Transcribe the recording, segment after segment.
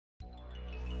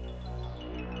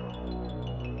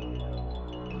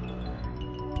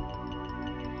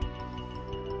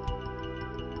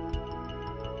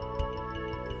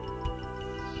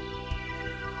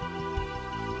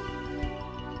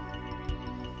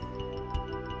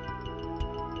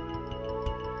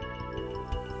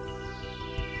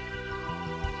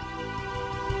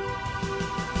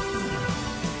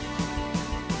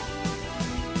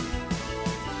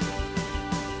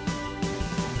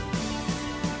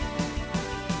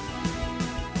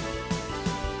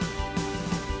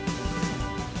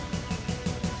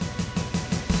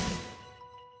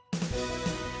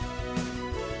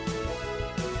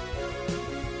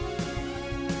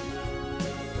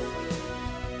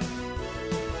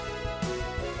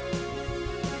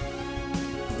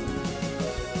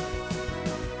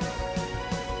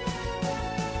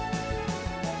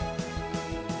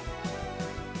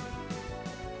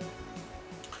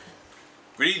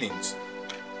Greetings!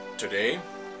 Today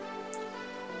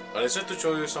I decided to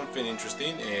show you something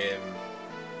interesting, and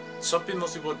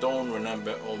most people don't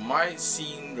remember or might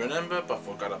remember but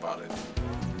forgot about it.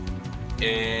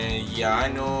 And yeah,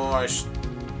 I know I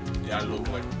look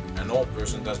like an old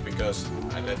person. That's because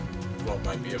I let grow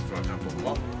my beard for a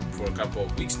couple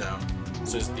of weeks now,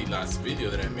 since the last video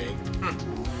that I made.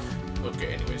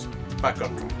 Okay, anyways, back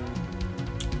on track.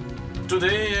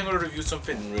 Today I'm going to review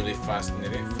something really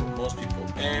fascinating for most people,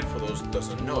 and for those who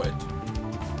doesn't know it,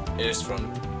 it is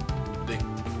from the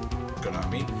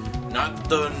Konami, not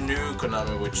the new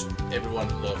Konami which everyone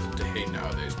loves to hate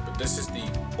nowadays, but this is the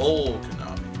old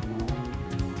Konami.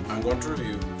 I'm going to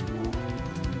review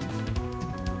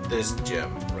this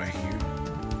gem right here,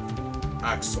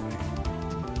 Axelay.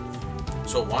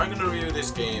 So why I'm going to review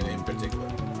this game in particular?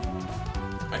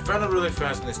 I found a really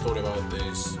fascinating story about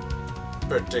this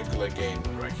particular game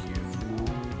right here.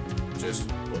 Just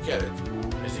look at it.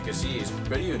 As you can see, it's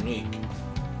pretty unique.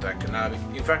 That Konami,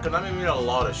 in fact, Konami made a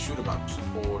lot of shoot 'em ups,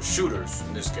 or shooters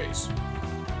in this case.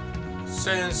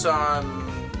 Since I'm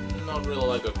not really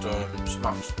like the term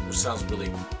shmups, which sounds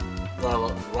really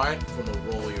well right from the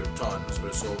roll of your tongue,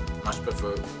 so much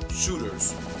prefer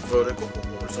shooters, vertical or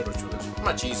horizontal shooters.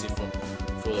 Much easier for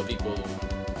the people who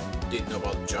didn't know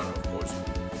about the genre, of course.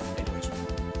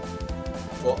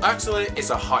 Well, actually, it's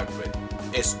a hybrid.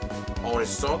 It's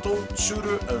horizontal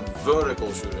shooter and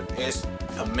vertical shooter. It's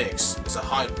a mix. It's a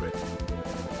hybrid.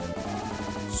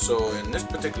 So in this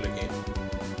particular game,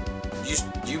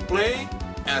 you play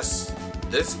as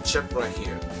this chip right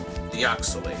here, the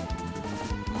Axelay,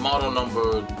 model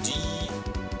number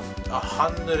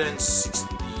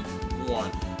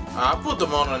D161. I put the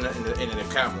model in the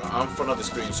camera. I'm in front of the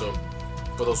screen, so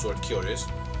for those who are curious.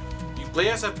 Play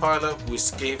as a pilot who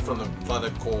escaped from the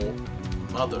planet called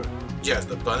Mother. Yes,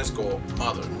 the planet is called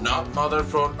Mother, not Mother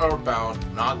from Earthbound,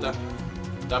 not that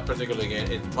particular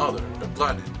game. It's Mother, the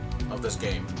planet of this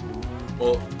game.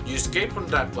 Well, you escape from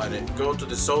that planet, go to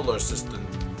the solar system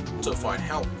to find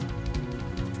help,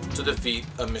 to defeat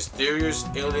a mysterious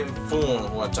alien form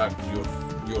who attacked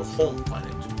your home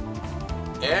planet.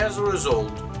 As a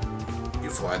result, you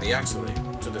fly the Axelay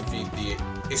to defeat the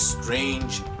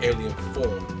strange alien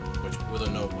form. We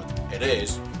don't know what it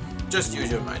is, just use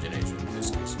your imagination in this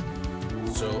case.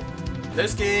 So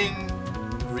this game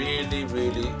really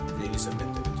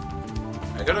cemented it.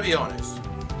 I gotta be honest,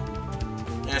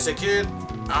 as a kid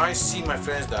I see my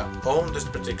friends that own this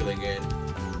particular game,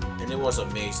 and it was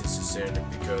amazing, sincerely,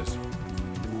 because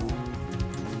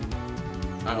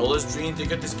I always dreamed to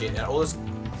get this game.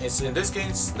 It's in this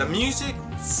game, the music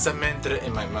cemented it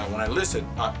in my mind. When I listen,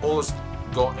 I always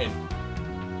go in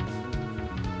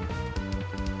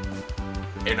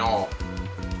awe,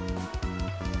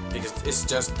 because it's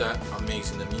just that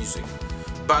amazing, the music.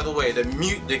 By the way, the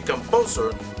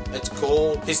composer, it's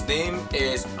called, his name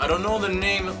is, I don't know the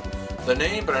name, but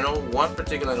I know one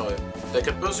particular name. The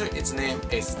composer, its name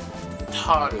is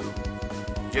Taru.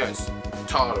 Yes,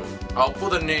 Taru. I'll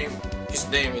put his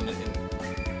name in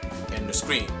the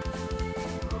screen.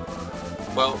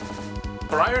 Well,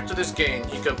 prior to this game,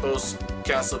 he composed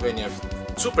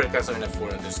Super Castlevania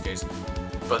 4 in this case.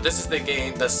 But this is the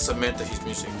game that cemented his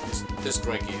music, this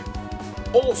great game.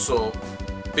 Also,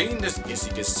 being this, as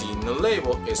you can see in the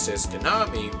label, it says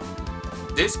Konami.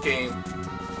 This game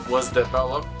was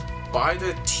developed by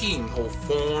the team who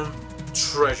formed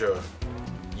Treasure.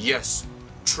 Yes,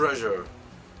 Treasure.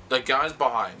 The guys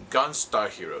behind Gunstar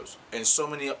Heroes and so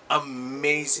many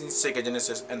amazing Sega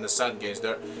Genesis and the SAT games.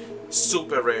 They're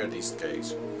super rare these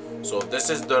days. So this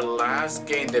is their last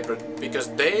game because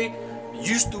they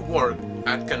used to work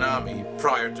at Konami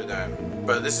prior to them,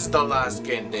 but this is the last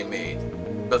game they made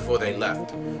before they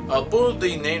left. I'll put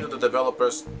the name of the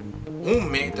developers who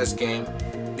made this game,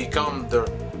 become the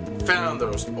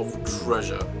founders of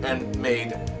Treasure and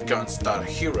made Gunstar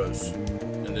Heroes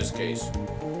in this case.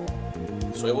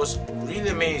 So I was really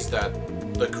amazed that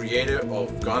the creator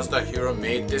of Gunstar Hero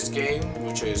made this game,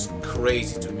 which is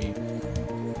crazy to me.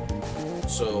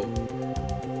 So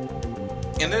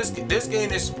in this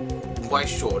game is quite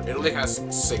short. It only has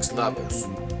 6 levels,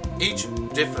 each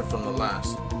different from the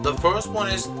last. The first one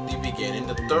is the beginning,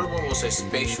 the third one was a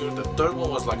spaceship, the third one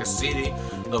was like a city,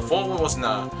 the fourth one was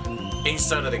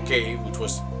inside of the cave, which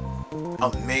was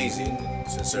amazing,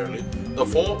 sincerely. The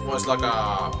fourth was like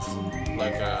a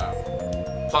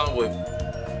planet with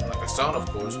like a sun, of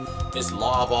course. It's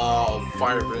lava,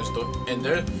 fire, brimstone, and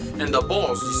the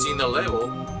boss you see in the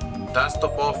level, that's the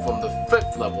boss from the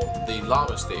 5th level, the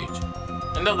lava stage.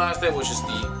 And the last stage, which is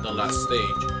the last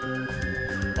stage.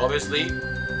 Obviously,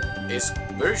 it's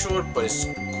very short, but it's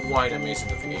quite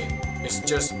amazing of a game. It's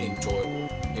just enjoyable.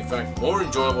 In fact, more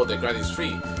enjoyable than Gradius 3.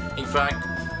 In fact,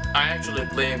 I actually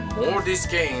play more this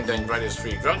game than Gradius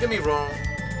 3. Don't get me wrong,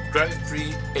 Gradius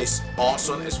 3 is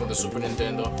awesome, it's from the Super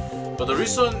Nintendo. But the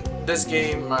reason this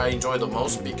game I enjoy the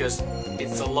most because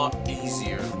it's a lot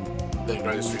easier than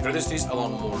Gradius 3. Gradius 3 is a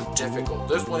lot more difficult.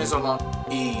 This one is a lot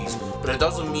easy, but it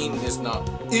doesn't mean it's not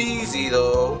easy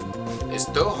though. It's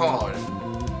still hard,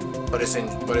 but it's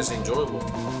enjoyable.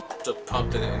 Just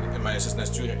pump it in my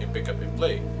Snes tuner and pick up and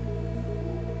play.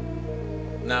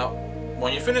 Now,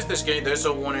 when you finish this game, there's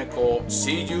a warning called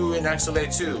 "See you in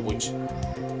Axelay 2," which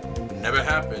never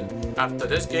happened. After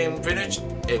this game finished,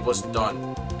 it was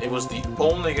done. It was the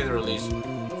only game released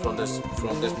from this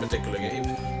particular game.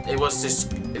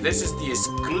 This is the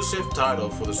exclusive title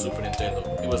for the Super Nintendo.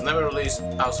 It was never released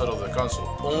outside of the console,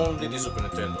 only the Super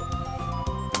Nintendo.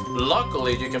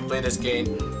 Luckily, you can play this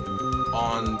game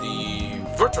on the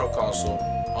Virtual Console,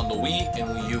 on the Wii and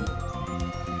Wii U,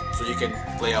 so you can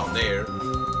play out there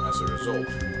as a result.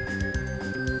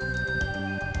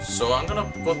 So I'm gonna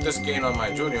put this game on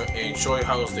my Junior and show you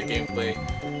how's the gameplay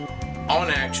on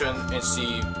action and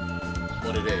see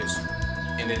what it is.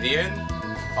 And in the end,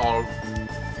 I'll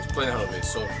explain how it is.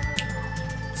 So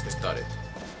let's get started.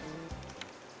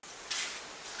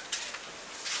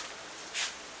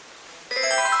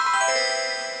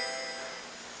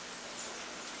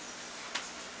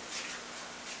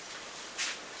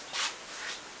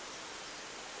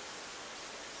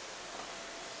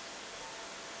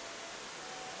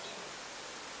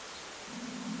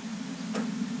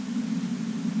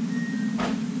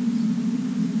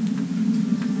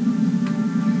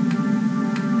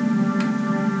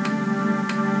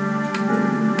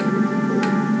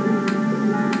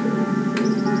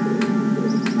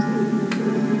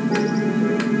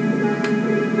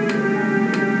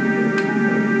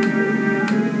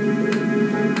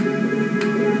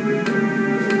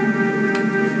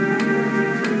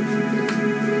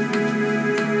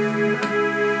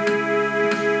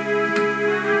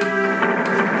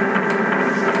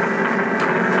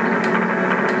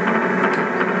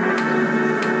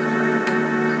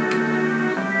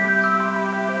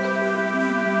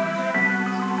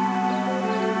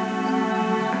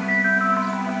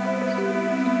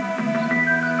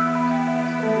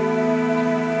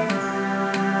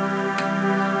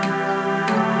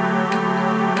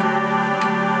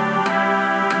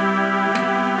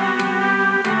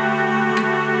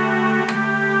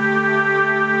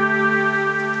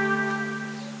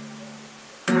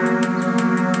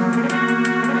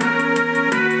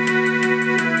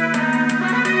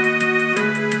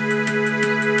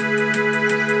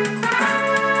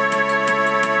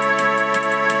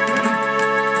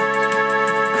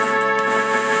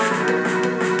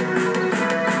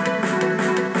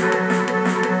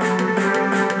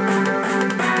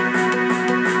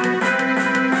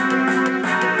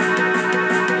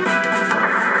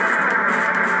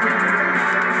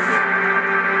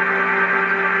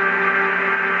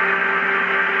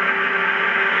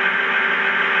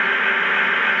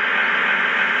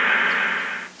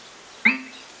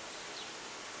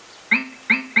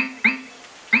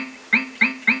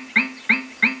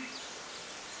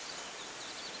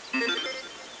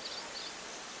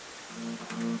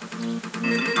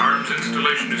 Arms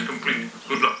installation is complete.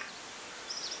 Good luck.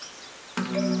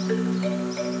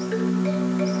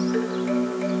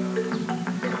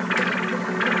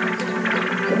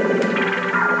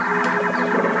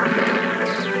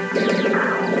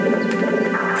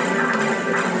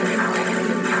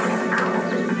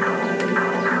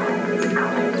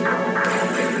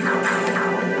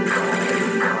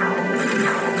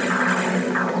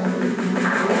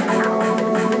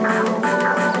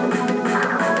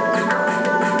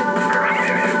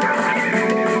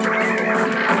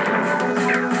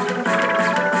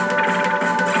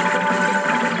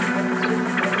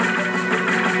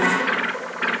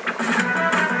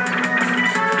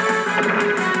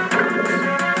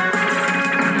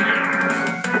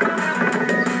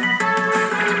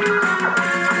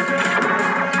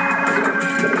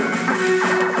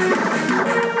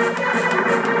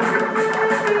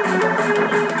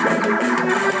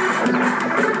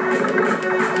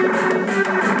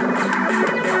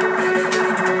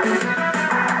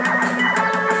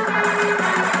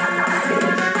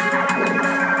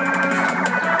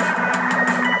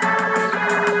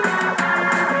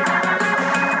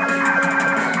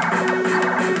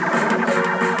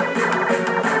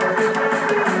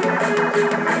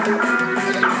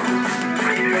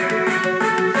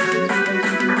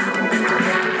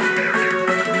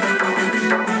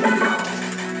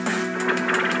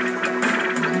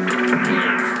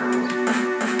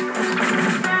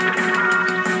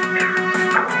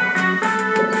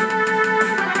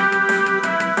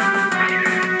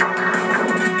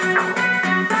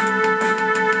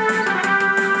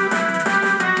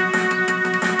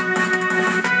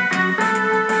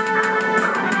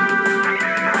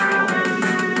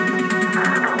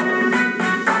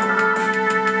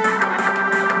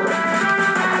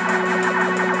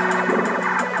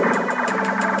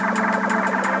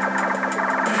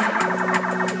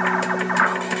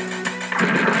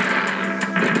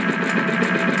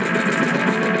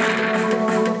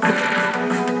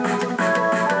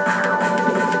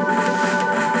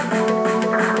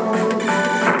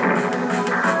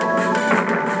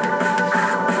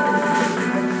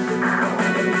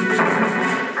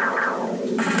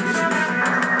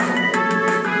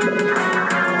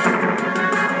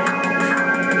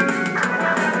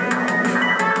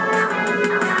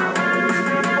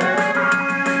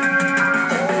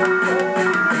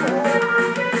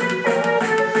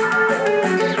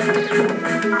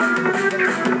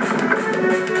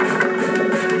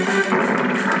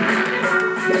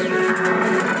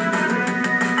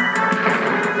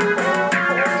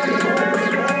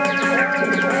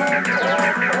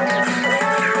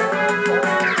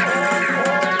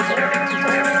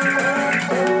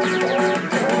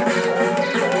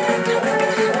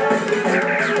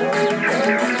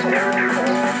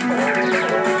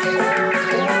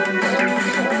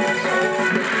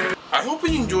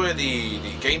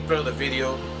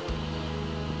 video.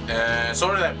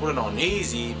 Sorry that I put it on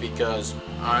easy, because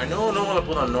I know normally I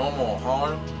put on normal or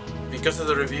hard. Because of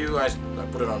the review, I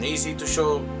put it on easy to show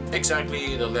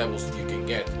exactly the levels you can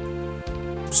get.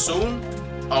 Soon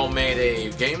I'll make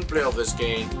a gameplay of this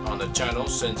game on the channel,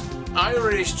 since I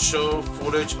already showed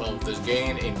footage of this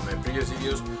game in my previous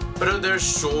videos, but they're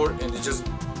short and it's just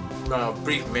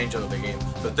brief mention of the game.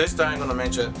 But this time I'm gonna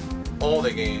mention all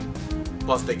the game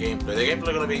plus the gameplay. The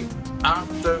gameplay is gonna be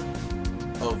after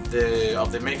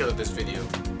of the making of this video.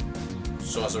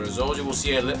 So as a result, you will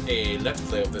see a let's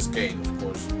play of this game, of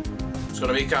course. It's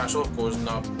gonna be casual, of course,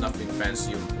 nothing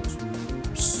fancy, of course.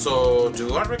 So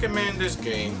do I recommend this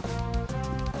game?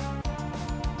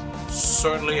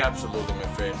 Certainly, absolutely, my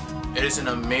friend. It is an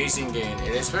amazing game.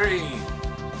 It's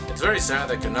very sad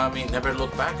that Konami never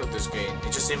looked back at this game.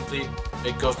 It just simply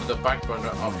goes to the back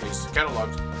burner of his catalog,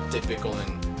 typical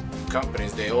in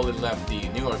companies. They only left the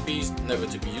new RPs never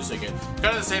to be used again.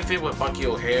 Kind of the same thing with Bucky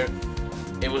O'Hare.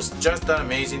 It was just that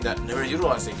amazing that never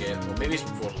utilized again, or maybe it's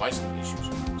for licensing issues.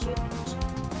 So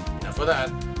enough for that.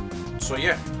 So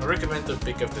yeah, I recommend to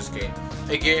pick up this game.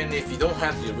 Again, if you don't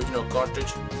have the original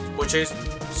cartridge, which is,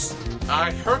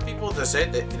 I heard people that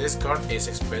said that this card is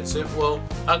expensive. Well,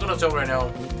 I'm gonna tell right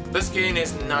now, this game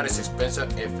is not as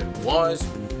expensive. If it was,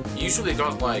 usually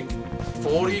costs like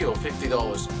 $40 or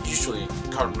 $50, usually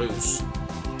card loose.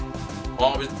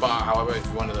 Always buy, however, if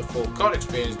you wanted the full card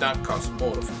experience, that costs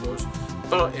more, of course.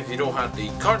 But if you don't have the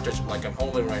cartridge like I'm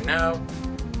holding right now,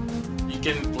 you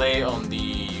can play on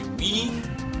the Wii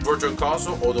Virtual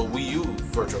Console or the Wii U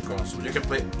Virtual Console. You can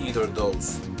play either of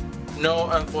those. No,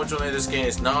 unfortunately, this game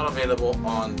is not available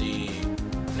on the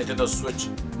Nintendo Switch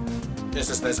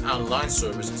Snes online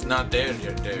service. It's not there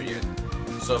yet.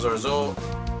 So as a result,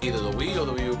 either the Wii or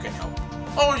the Wii U can help.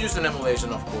 Or use an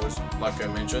emulation, of course, like I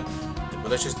mentioned. The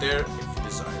emulation is there if you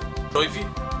desire. So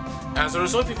as a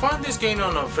result, if you find this game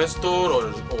on a Play Store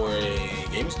or a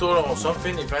game store or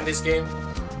something, if you find this game,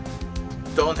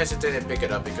 don't hesitate to pick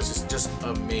it up, because it's just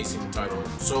an amazing title.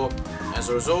 So as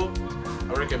a result,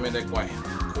 I recommend it quite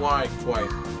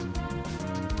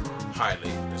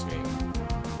highly, this game.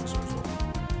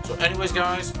 So anyways,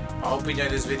 guys, I hope you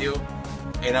enjoyed this video,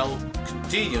 and I'll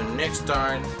continue next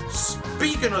time.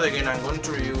 Speaking of the game I'm going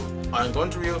to review,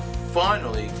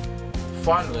 finally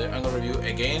I'm going to review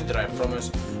a game that I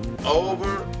promised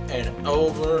over and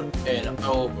over and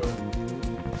over.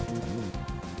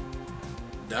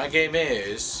 That game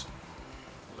is,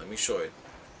 let me show it.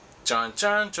 Chan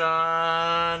chan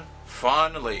chan!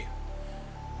 Finally,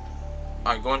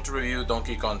 I'm going to review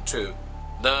Donkey Kong 2.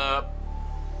 The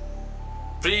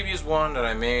previous one that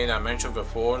I mentioned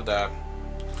before that,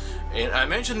 and I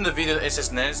mentioned in the video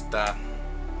Snes that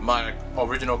my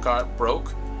original card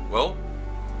broke. Well,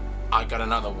 I got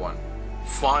another one.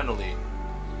 Finally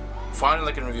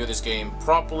I can review this game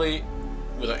properly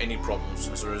without any problems.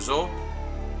 As a result,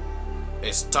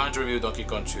 it's time to review Donkey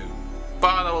Kong 2.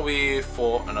 But that will be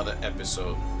for another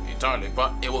episode entirely,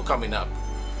 but it will coming up.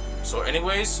 So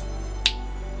anyways,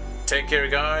 take care,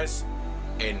 guys,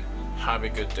 and have a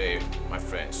good day, my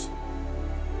friends.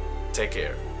 Take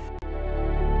care.